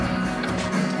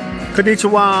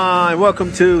Konnichiwa, and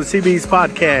welcome to CB's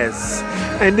podcast.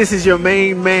 And this is your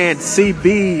main man,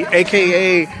 CB,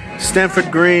 aka Stanford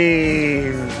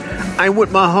Green. I'm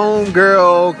with my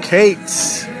homegirl, Kate.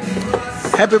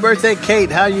 Happy birthday, Kate.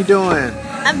 How you doing?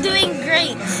 I'm doing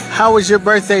great. How was your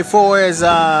birthday for as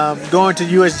going to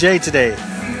USJ today?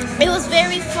 It was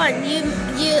very fun.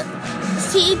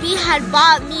 CB had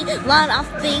bought me a lot of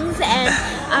things, and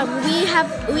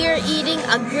we are eating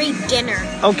a great dinner.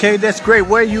 Okay, that's great.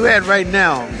 Where are you at right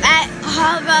now? At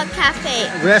Hava Cafe.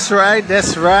 That's right.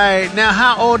 Now,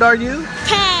 how old are you?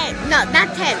 10. No,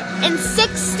 not 10. In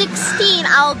 6/16,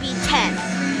 I'll be 10.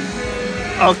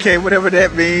 Okay, whatever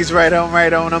that means. Right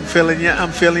on. I'm feeling you.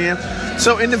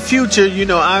 So in the future,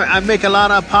 I make a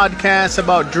lot of podcasts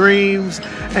about dreams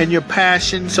and your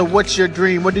passion. So what's your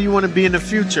dream? What do you want to be in the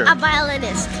future? A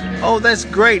violinist. Oh, that's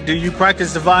great. Do you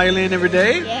practice the violin every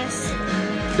day? Yes.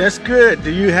 That's good.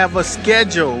 Do you have a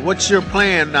schedule? What's your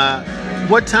plan?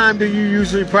 What time do you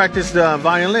usually practice the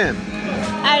violin?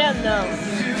 I don't know.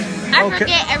 I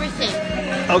forget everything.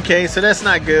 Okay, so that's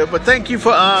not good. But thank you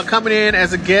for coming in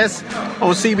as a guest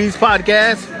on CB's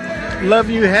podcast. Love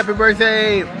you. Happy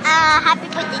birthday. Happy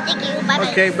birthday. Thank you. Bye-bye.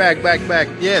 Okay, back.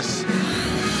 Yes.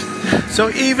 So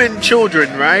even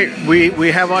children, right?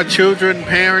 We have our children.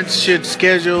 Parents should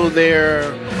schedule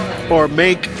or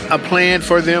make a plan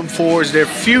for them for their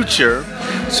future.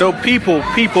 So people,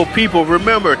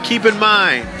 remember, keep in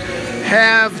mind,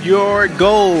 have your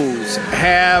goals,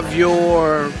 have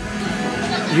your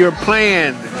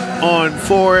plan on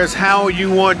for us how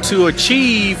you want to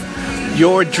achieve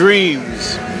your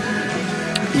dreams.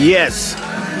 Yes.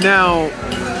 Now,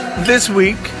 this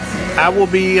week I will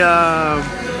be.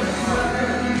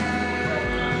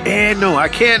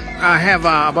 I have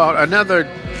about another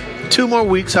 2 more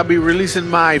weeks. I'll be releasing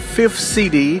my 5th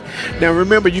CD. Now,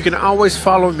 remember, you can always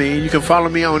follow me. You can follow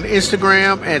me on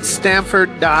Instagram at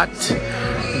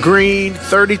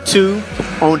Stanford.green32,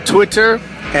 on Twitter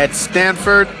at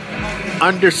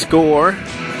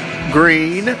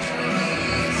Stanford_green.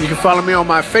 You can follow me on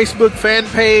my Facebook fan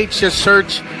page. Just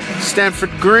search Stanford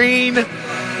Green.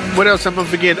 What else I'm going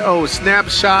to forget? Oh,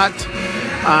 Snapshot.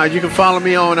 You can follow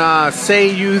me on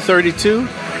SeiYu32.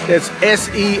 That's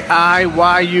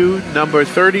SEIYU number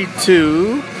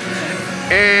 32.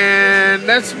 And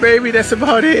that's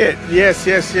about it. Yes.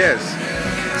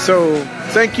 So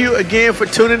thank you again for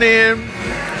tuning in.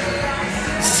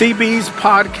 CB's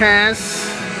podcast.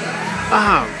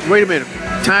 Wait a minute.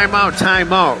 Time out.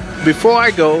 Before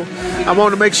I go, I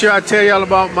want to make sure I tell y'all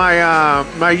about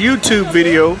my YouTube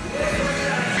video.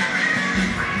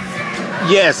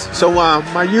 Yes, so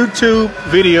my YouTube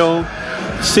video,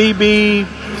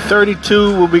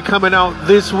 CB32, will be coming out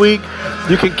this week.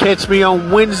 You can catch me on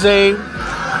Wednesday.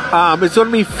 It's going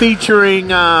to be featuring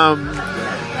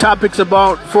topics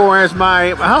about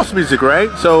my house music,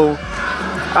 right? So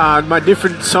my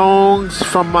different songs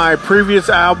from my previous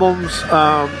albums,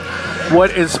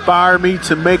 what inspired me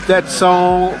to make that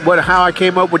song, how I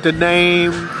came up with the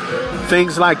name,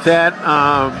 things like that.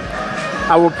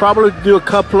 I will probably do a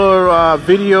couple of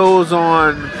videos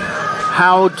on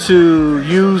how to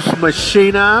use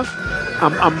Maschine.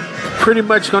 I'm pretty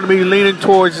much going to be leaning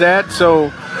towards that.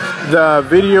 So the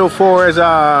video for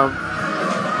how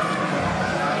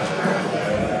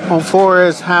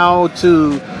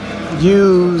to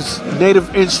use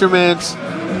Native Instruments,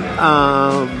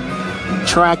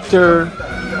 Traktor,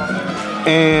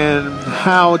 and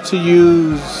how to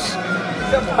use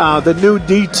the new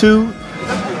D2.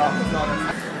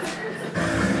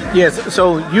 Yes,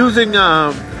 so using,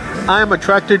 I'm a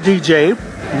Traktor DJ,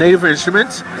 Native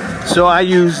Instruments. So I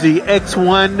use the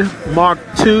X1 Mark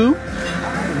II,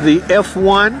 the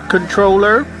F1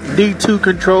 controller, D2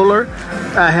 controller.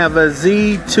 I have a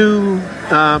Z2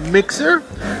 mixer.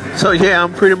 So yeah,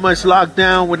 I'm pretty much locked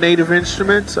down with Native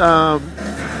Instruments. I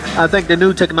think the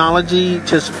new technology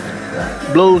just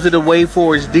blows it away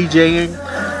for its DJing.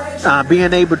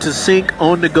 Being able to sync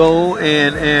on the go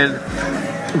and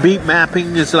beat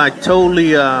mapping is like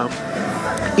totally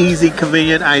easy,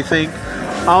 convenient, I think.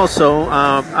 Also,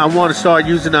 I want to start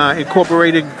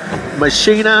incorporating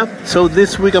Maschine. So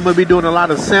this week I'm going to be doing a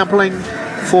lot of sampling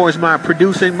for my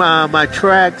producing my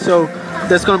track. So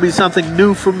that's going to be something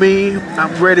new for me.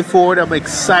 I'm ready for it. I'm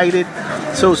excited.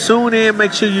 So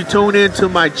make sure you tune in to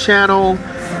my channel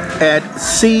at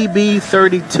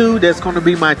CB32. That's going to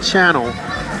be my channel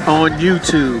on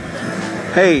YouTube.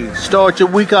 Hey, start your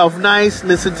week off nice.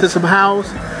 Listen to some house.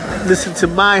 Listen to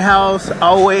my house.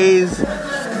 Always.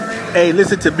 Hey,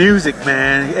 listen to music,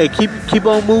 man. Hey, keep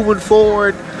on moving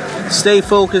forward. Stay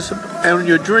focused on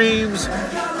your dreams.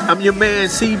 I'm your man,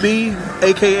 CB,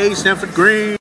 a.k.a. Stanford Green.